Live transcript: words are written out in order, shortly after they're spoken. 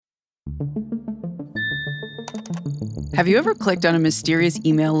Have you ever clicked on a mysterious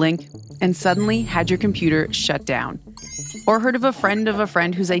email link and suddenly had your computer shut down? Or heard of a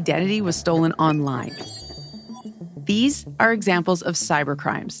friend whose identity was stolen online? These are examples of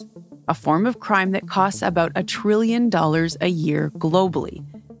cybercrimes, a form of crime that costs about $1 trillion a year globally.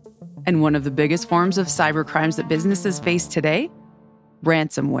 And one of the biggest forms of cybercrimes that businesses face today?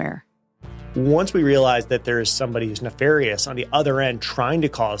 Ransomware. Once we realize that there is somebody who's nefarious on the other end trying to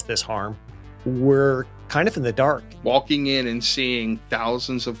cause this harm, we're kind of in the dark. Walking in and seeing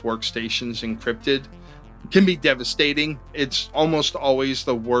thousands of workstations encrypted can be devastating. It's almost always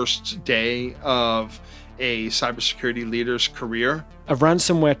the worst day of a cybersecurity leader's career. A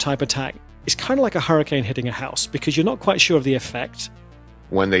ransomware type attack is kind of like a hurricane hitting a house because you're not quite sure of the effect.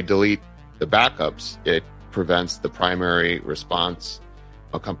 When they delete the backups, it prevents the primary response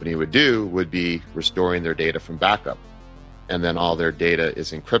a company would do would be restoring their data from backup. And then all their data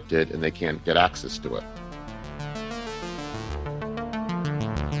is encrypted and they can't get access to it.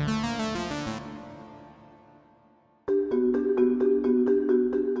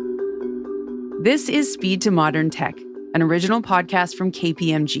 This is Speed to Modern Tech, an original podcast from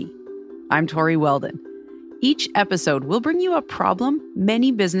KPMG. I'm Tori Weldon. Each episode will bring you a problem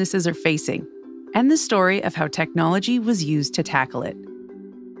many businesses are facing and the story of how technology was used to tackle it.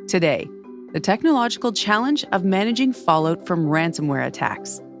 Today, the technological challenge of managing fallout from ransomware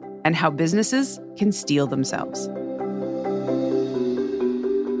attacks and how businesses can steel themselves.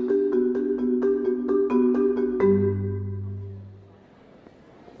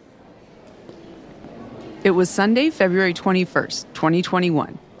 It was Sunday, February 21st,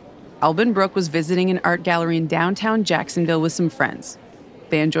 2021. Albin Brooke was visiting an art gallery in downtown Jacksonville with some friends.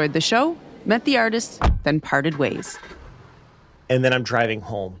 They enjoyed the show, met the artist, then parted ways. And then I'm driving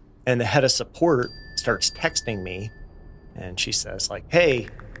home, and the head of support starts texting me, and she says, like, hey,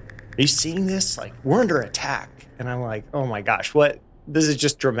 are you seeing this? Like, we're under attack. And I'm like, oh my gosh, what? This is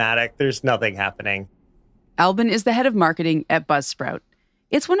just dramatic. There's nothing happening. Albin is the head of marketing at Buzzsprout.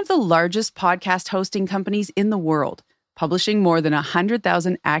 It's one of the largest podcast hosting companies in the world, publishing more than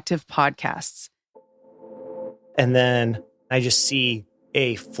 100,000 active podcasts. And then I just see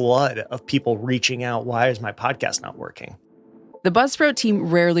a flood of people reaching out. Why is my podcast not working? The Buzzsprout team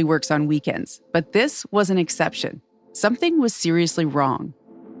rarely works on weekends, but this was an exception. Something was seriously wrong.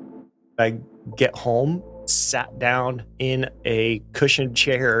 I get home, sat down in a cushioned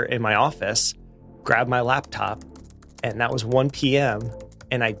chair in my office, grabbed my laptop, and that was 1 p.m.,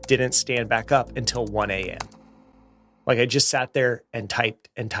 and I didn't stand back up until 1 a.m. Like I just sat there and typed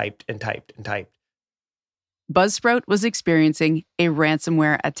and typed and typed and typed. Buzzsprout was experiencing a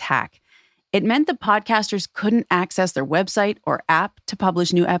ransomware attack. It meant that podcasters couldn't access their website or app to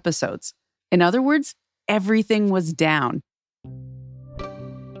publish new episodes. In other words, everything was down.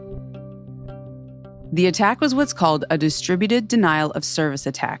 The attack was what's called a distributed denial of service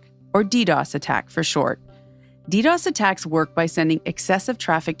attack, or DDoS attack for short. DDoS attacks work by sending excessive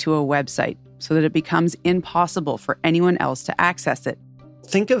traffic to a website so that it becomes impossible for anyone else to access it.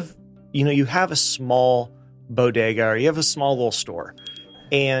 Think of, you have a small bodega or you have a small little store,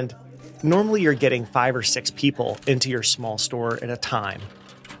 and normally you're getting 5 or 6 people into your small store at a time.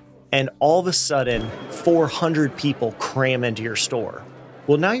 And all of a sudden, 400 people cram into your store.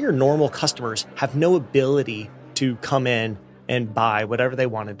 Well, now your normal customers have no ability to come in and buy whatever they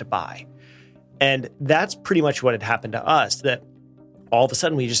wanted to buy. And that's pretty much what had happened to us, that all of a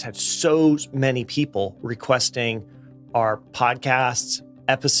sudden we just had so many people requesting our podcasts,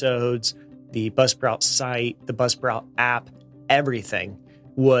 episodes, the Buzzsprout site, the Buzzsprout app, everything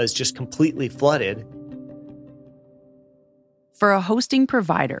was just completely flooded. For a hosting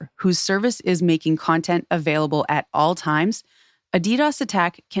provider whose service is making content available at all times, a DDoS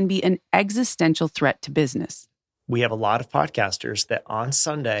attack can be an existential threat to business. We have a lot of podcasters that on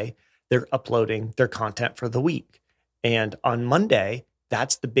Sunday, they're uploading their content for the week. And on Monday,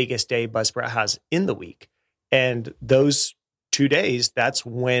 that's the biggest day Buzzsprout has in the week. And those 2 days, that's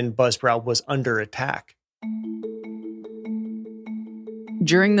when Buzzsprout was under attack.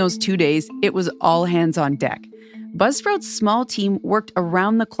 During those 2 days, it was all hands on deck. Buzzsprout's small team worked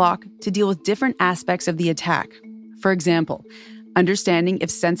around the clock to deal with different aspects of the attack. For example, understanding if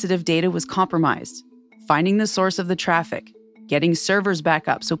sensitive data was compromised, finding the source of the traffic, getting servers back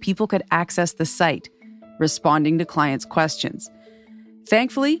up so people could access the site, responding to clients' questions.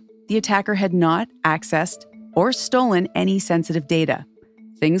 Thankfully, the attacker had not accessed or stolen any sensitive data.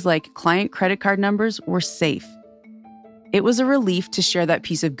 Things like client credit card numbers were safe. It was a relief to share that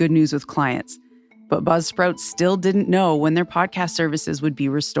piece of good news with clients, but Buzzsprout still didn't know when their podcast services would be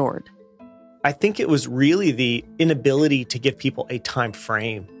restored. I think it was really the inability to give people a time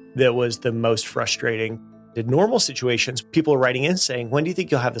frame that was the most frustrating. In normal situations, people are writing in saying, when do you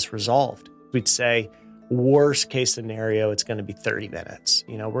think you'll have this resolved? We'd say, worst case scenario, it's going to be 30 minutes.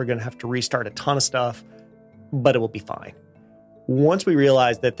 We're going to have to restart a ton of stuff, but it will be fine. Once we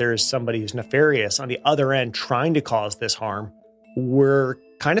realize that there's somebody who's nefarious on the other end trying to cause this harm, we're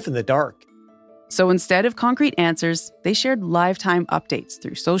kind of in the dark. So instead of concrete answers, they shared live-time updates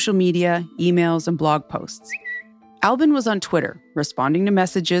through social media, emails, and blog posts. Albin was on Twitter, responding to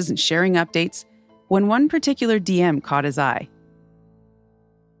messages and sharing updates, when one particular DM caught his eye.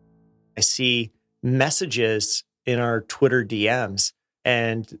 I see messages in our Twitter DMs,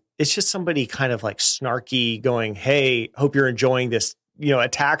 and it's just somebody kind of like snarky going, hey, hope you're enjoying this,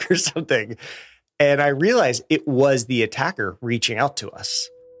 attack or something. And I realized it was the attacker reaching out to us.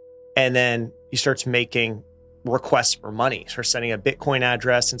 And then he starts making requests for money, starts sending a Bitcoin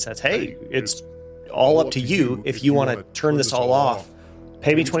address and says, hey, it's all up to you if you want to turn this all off.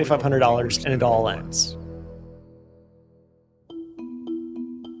 Pay me $2,500 and it all ends.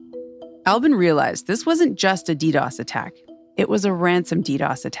 Albin realized this wasn't just a DDoS attack. It was a ransom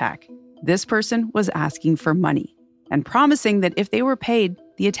DDoS attack. This person was asking for money and promising that if they were paid,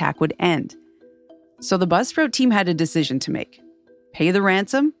 the attack would end. So the Buzzsprout team had a decision to make. Pay the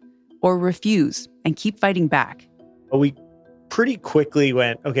ransom or refuse and keep fighting back. We pretty quickly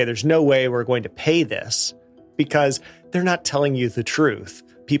went, okay, there's no way we're going to pay this because they're not telling you the truth.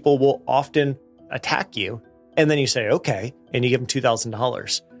 People will often attack you and then you say, okay, and you give them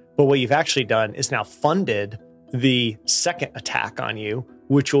 $2,000. But what you've actually done is now funded the second attack on you,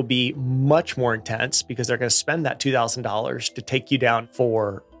 which will be much more intense because they're going to spend that $2,000 to take you down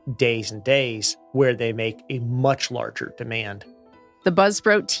for days and days where they make a much larger demand. The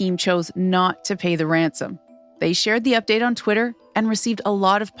Buzzsprout team chose not to pay the ransom. They shared the update on Twitter and received a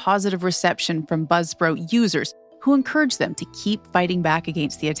lot of positive reception from Buzzsprout users who encouraged them to keep fighting back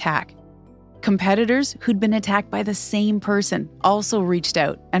against the attack. Competitors who'd been attacked by the same person also reached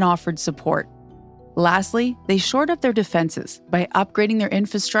out and offered support. Lastly, they shored up their defenses by upgrading their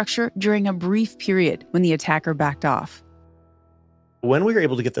infrastructure during a brief period when the attacker backed off. When we were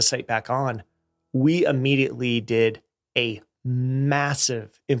able to get the site back on, we immediately did a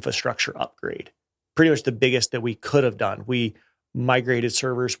massive infrastructure upgrade, pretty much the biggest that we could have done. We migrated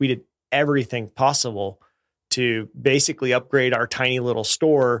servers. We did everything possible to basically upgrade our tiny little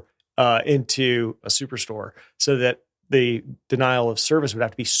store into a superstore so that the denial of service would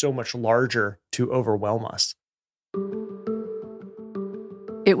have to be so much larger to overwhelm us.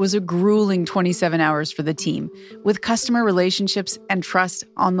 It was a grueling 27 hours for the team, with customer relationships and trust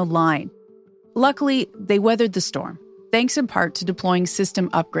on the line. Luckily, they weathered the storm, thanks in part to deploying system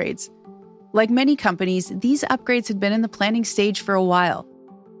upgrades. Like many companies, these upgrades had been in the planning stage for a while.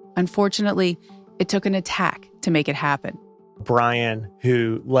 Unfortunately, it took an attack to make it happen. Brian,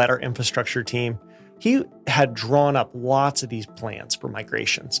 who led our infrastructure team, he had drawn up lots of these plans for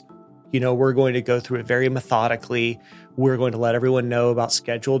migrations. We're going to go through it very methodically. We're going to let everyone know about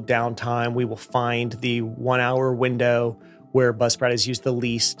scheduled downtime. We will find the 1 hour window where Buzzsprout is used the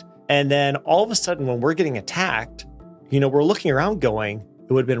least. And then all of a sudden, when we're getting attacked, we're looking around going,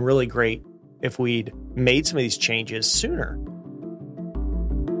 it would have been really great if we'd made some of these changes sooner.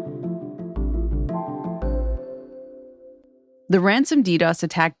 The ransom DDoS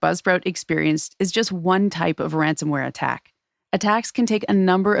attack Buzzsprout experienced is just one type of ransomware attack. Attacks can take a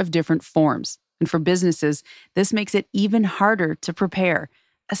number of different forms, and for businesses, this makes it even harder to prepare,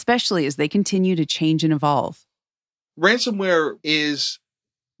 especially as they continue to change and evolve. Ransomware is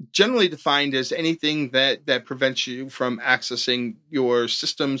generally defined as anything that prevents you from accessing your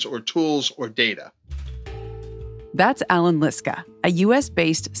systems or tools or data. That's Alan Liska, a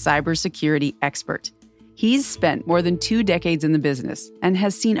US-based cybersecurity expert. He's spent more than 2 decades in the business and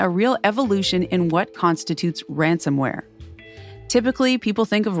has seen a real evolution in what constitutes ransomware. Typically, people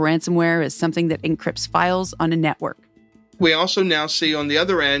think of ransomware as something that encrypts files on a network. We also now see on the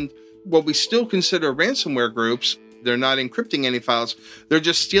other end what we still consider ransomware groups. They're not encrypting any files. They're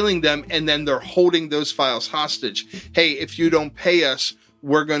just stealing them, and then they're holding those files hostage. Hey, if you don't pay us,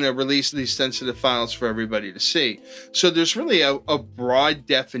 we're going to release these sensitive files for everybody to see. So there's really a broad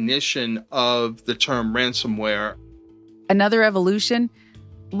definition of the term ransomware. Another evolution,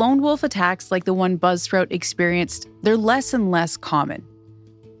 lone wolf attacks like the one Buzzsprout experienced, they're less and less common.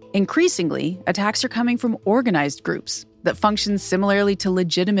 Increasingly, attacks are coming from organized groups that function similarly to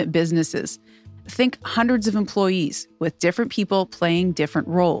legitimate businesses. Think hundreds of employees with different people playing different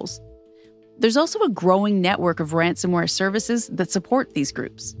roles. There's also a growing network of ransomware services that support these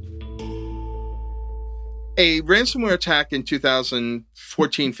groups. A ransomware attack in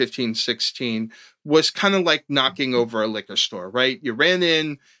 2014, 15, 16 was kind of like knocking over a liquor store, right? You ran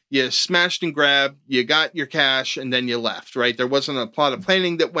in, You smashed and grabbed, you got your cash, and then you left, right? There wasn't a lot of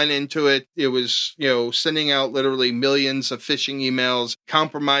planning that went into it. It was, sending out literally millions of phishing emails,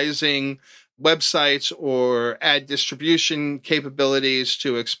 compromising websites or ad distribution capabilities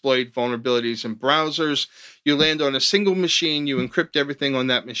to exploit vulnerabilities in browsers. You land on a single machine, you encrypt everything on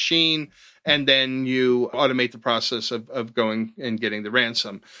that machine, and then you automate the process of going and getting the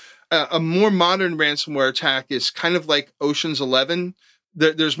ransom. A more modern ransomware attack is kind of like Ocean's 11.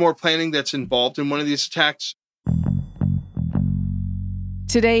 There's more planning that's involved in one of these attacks.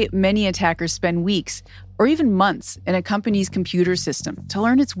 Today, many attackers spend weeks or even months in a company's computer system to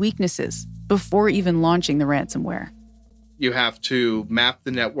learn its weaknesses before even launching the ransomware. You have to map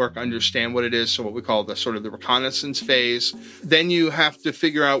the network, understand what it is, so what we call the sort of the reconnaissance phase. Then you have to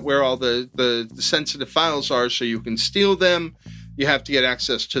figure out where all the sensitive files are so you can steal them. You have to get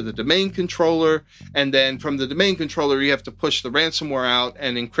access to the domain controller, and then from the domain controller, you have to push the ransomware out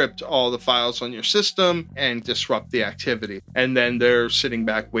and encrypt all the files on your system and disrupt the activity. And then they're sitting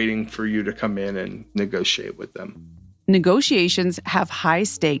back waiting for you to come in and negotiate with them. Negotiations have high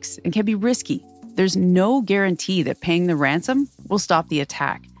stakes and can be risky. There's no guarantee that paying the ransom will stop the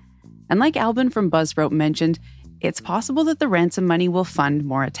attack. And like Albin from Buzzsprout mentioned, it's possible that the ransom money will fund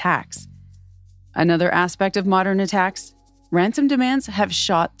more attacks. Another aspect of modern attacks, ransom demands have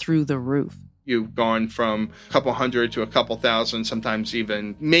shot through the roof. You've gone from a couple hundred to a couple thousand, sometimes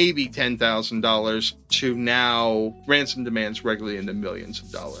even maybe $10,000 to now ransom demands regularly in the millions of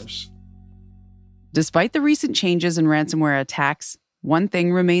dollars. Despite the recent changes in ransomware attacks, one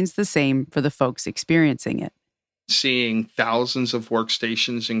thing remains the same for the folks experiencing it. Seeing thousands of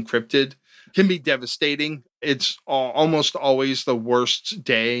workstations encrypted can be devastating. It's almost always the worst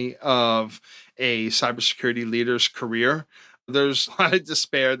day of a cybersecurity leader's career. There's a lot of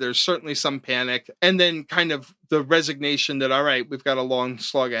despair. There's certainly some panic. And then kind of the resignation that, all right, we've got a long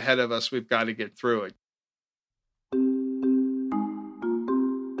slog ahead of us. We've got to get through it.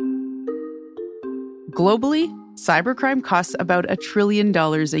 Globally, cybercrime costs about $1 trillion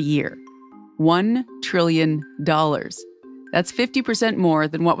a year. $1 trillion. That's 50% more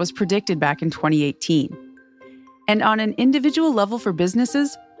than what was predicted back in 2018. And on an individual level for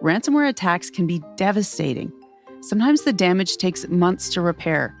businesses, ransomware attacks can be devastating. Sometimes the damage takes months to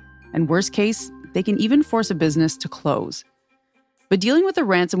repair, and worst case, they can even force a business to close. But dealing with a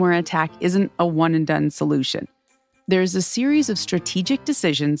ransomware attack isn't a one-and-done solution. There's a series of strategic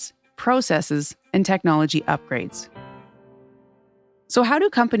decisions, processes, and technology upgrades. So how do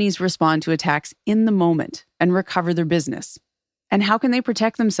companies respond to attacks in the moment and recover their business? And how can they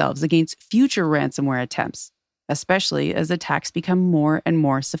protect themselves against future ransomware attempts, especially as attacks become more and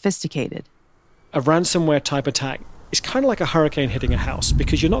more sophisticated? A ransomware type attack is kind of like a hurricane hitting a house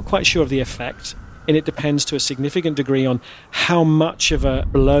because you're not quite sure of the effect, and it depends to a significant degree on how much of a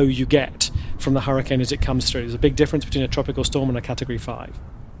blow you get from the hurricane as it comes through. There's a big difference between a tropical storm and a Category 5.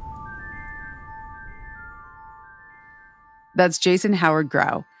 That's Jason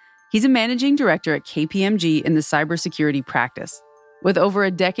Howard-Grau. He's a managing director at KPMG in the cybersecurity practice. With over a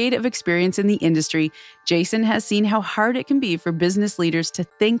decade of experience in the industry, Jason has seen how hard it can be for business leaders to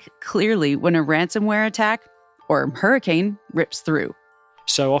think clearly when a ransomware attack or hurricane rips through.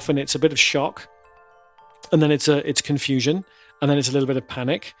 So often it's a bit of shock, and then it's confusion, and then it's a little bit of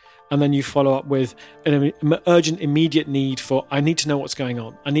panic, and then you follow up with an urgent, immediate need for, I need to know what's going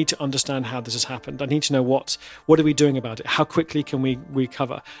on. I need to understand how this has happened. I need to know what are we doing about it? How quickly can we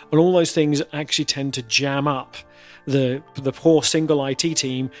recover? And all those things actually tend to jam up the poor single IT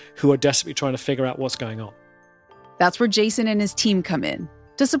team who are desperately trying to figure out what's going on. That's where Jason and his team come in,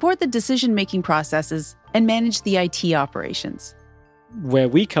 to support the decision-making processes and manage the IT operations. Where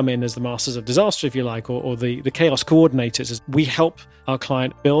we come in as the masters of disaster, if you like, or the chaos coordinators, is we help our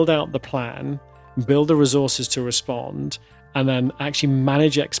client build out the plan, build the resources to respond, and then actually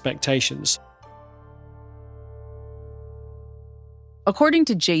manage expectations. According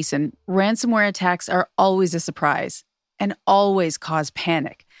to Jason, ransomware attacks are always a surprise and always cause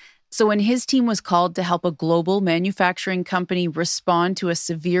panic. So when his team was called to help a global manufacturing company respond to a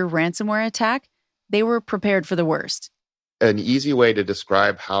severe ransomware attack, they were prepared for the worst. An easy way to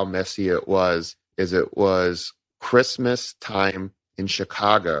describe how messy it was is it was Christmas time in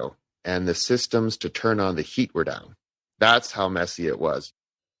Chicago, and the systems to turn on the heat were down. That's how messy it was.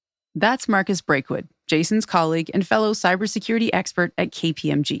 That's Marcus Breakwood, Jason's colleague and fellow cybersecurity expert at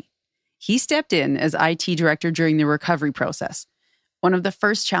KPMG. He stepped in as IT director during the recovery process. One of the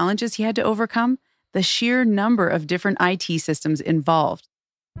first challenges he had to overcome, the sheer number of different IT systems involved.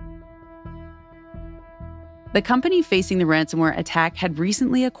 The company facing the ransomware attack had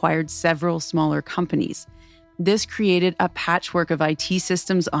recently acquired several smaller companies. This created a patchwork of IT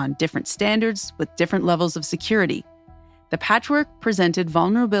systems on different standards with different levels of security. The patchwork presented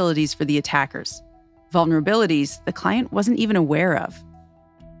vulnerabilities for the attackers. Vulnerabilities the client wasn't even aware of.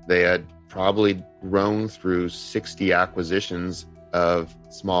 They had probably grown through 60 acquisitions of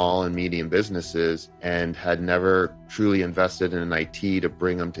small and medium businesses and had never truly invested in an IT to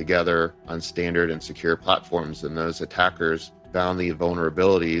bring them together on standard and secure platforms. And those attackers found the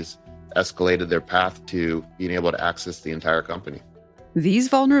vulnerabilities, escalated their path to being able to access the entire company. These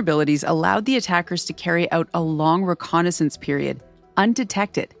vulnerabilities allowed the attackers to carry out a long reconnaissance period,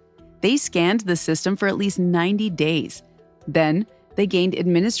 undetected. They scanned the system for at least 90 days. Then, they gained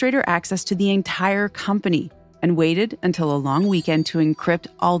administrator access to the entire company and waited until a long weekend to encrypt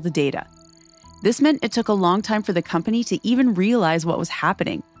all the data. This meant it took a long time for the company to even realize what was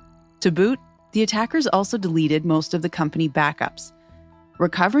happening. To boot, the attackers also deleted most of the company backups.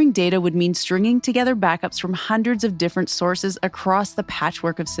 Recovering data would mean stringing together backups from hundreds of different sources across the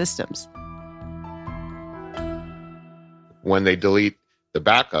patchwork of systems. When they delete the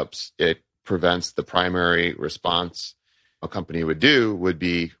backups, it prevents the primary response a company would do would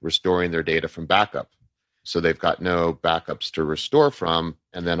be restoring their data from backup. So they've got no backups to restore from,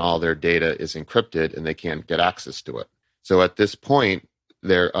 and then all their data is encrypted and they can't get access to it. So at this point,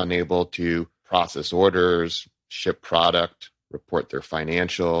 they're unable to process orders, ship product, report their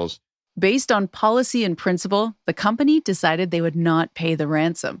financials. Based on policy and principle, the company decided they would not pay the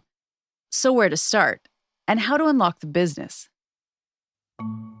ransom. So where to start? And how to unlock the business?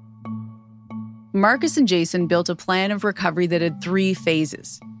 Marcus and Jason built a plan of recovery that had 3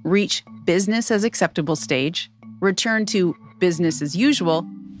 phases: reach business as acceptable stage, return to business as usual,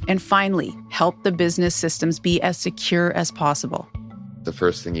 and finally, help the business systems be as secure as possible. The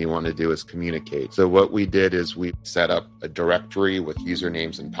first thing you want to do is communicate. So what we did is we set up a directory with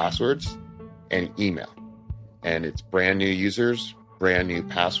usernames and passwords and email. And it's brand new users, brand new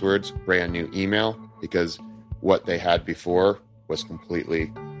passwords, brand new email, because what they had before was completely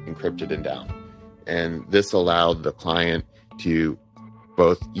encrypted and down. And this allowed the client to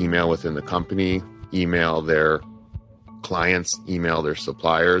both email within the company, email their clients, email their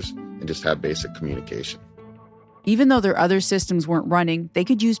suppliers, and just have basic communication. Even though their other systems weren't running, they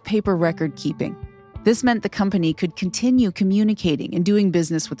could use paper record keeping. This meant the company could continue communicating and doing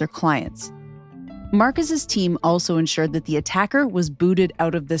business with their clients. Marcus's team also ensured that the attacker was booted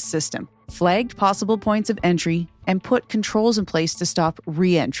out of this system, flagged possible points of entry, and put controls in place to stop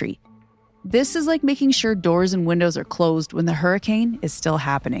re-entry. This is like making sure doors and windows are closed when the hurricane is still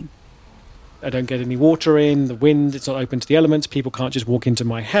happening. I don't get any water in, the wind, it's not open to the elements, people can't just walk into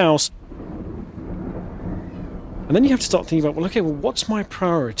my house. And then you have to start thinking about, what's my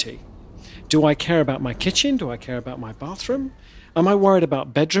priority? Do I care about my kitchen? Do I care about my bathroom? Am I worried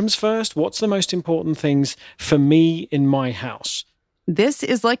about bedrooms first? What's the most important things for me in my house? This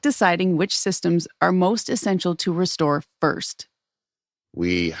is like deciding which systems are most essential to restore first.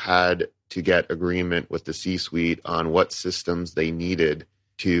 We had to get agreement with the C-suite on what systems they needed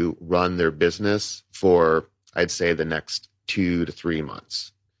to run their business for, I'd say, the next 2 to 3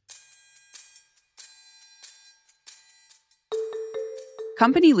 months.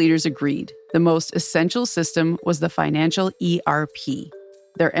 Company leaders agreed the most essential system was the financial ERP,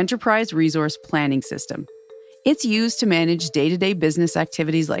 their enterprise resource planning system. It's used to manage day-to-day business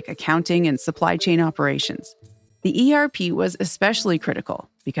activities like accounting and supply chain operations. The ERP was especially critical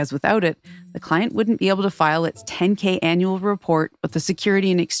because without it, the client wouldn't be able to file its 10K annual report with the Security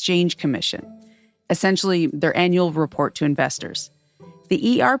and Exchange Commission, essentially their annual report to investors.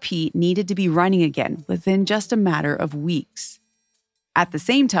 The ERP needed to be running again within just a matter of weeks. At the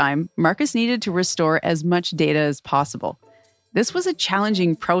same time, Marcus needed to restore as much data as possible. This was a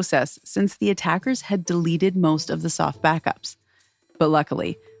challenging process since the attackers had deleted most of the soft backups. But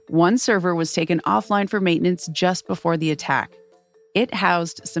luckily, one server was taken offline for maintenance just before the attack. It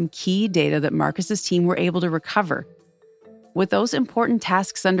housed some key data that Marcus's team were able to recover. With those important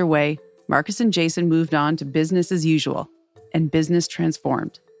tasks underway, Marcus and Jason moved on to business as usual, and business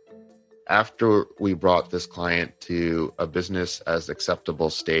transformed. After we brought this client to a business as acceptable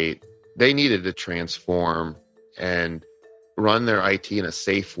state, they needed to transform and run their IT in a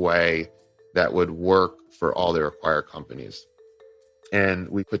safe way that would work for all their acquired companies. And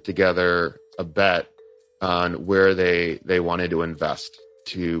we put together a bet on where they wanted to invest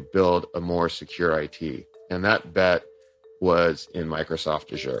to build a more secure IT. And that bet was in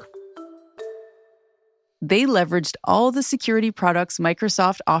Microsoft Azure. They leveraged all the security products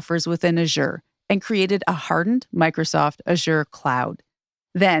Microsoft offers within Azure and created a hardened Microsoft Azure cloud.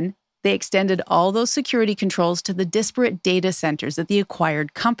 Then, they extended all those security controls to the disparate data centers at the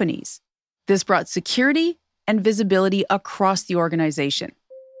acquired companies. This brought security and visibility across the organization.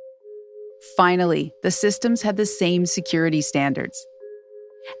 Finally, the systems had the same security standards.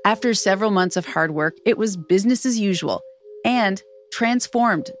 After several months of hard work, it was business as usual and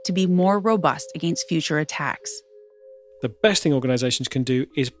transformed to be more robust against future attacks. The best thing organizations can do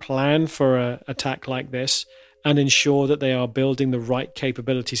is plan for an attack like this and ensure that they are building the right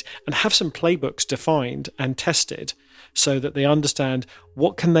capabilities and have some playbooks defined and tested so that they understand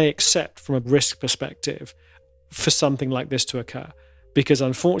what can they accept from a risk perspective for something like this to occur. Because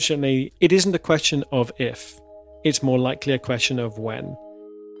unfortunately, it isn't a question of if, it's more likely a question of when.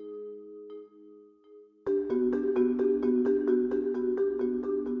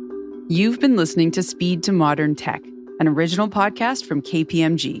 You've been listening to Speed to Modern Tech, an original podcast from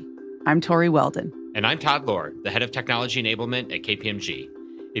KPMG. I'm Tori Weldon. And I'm Todd Lord, the head of technology enablement at KPMG.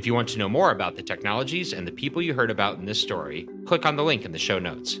 If you want to know more about the technologies and the people you heard about in this story, click on the link in the show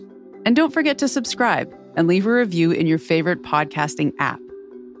notes. And don't forget to subscribe and leave a review in your favorite podcasting app.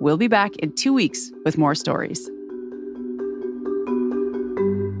 We'll be back in 2 weeks with more stories.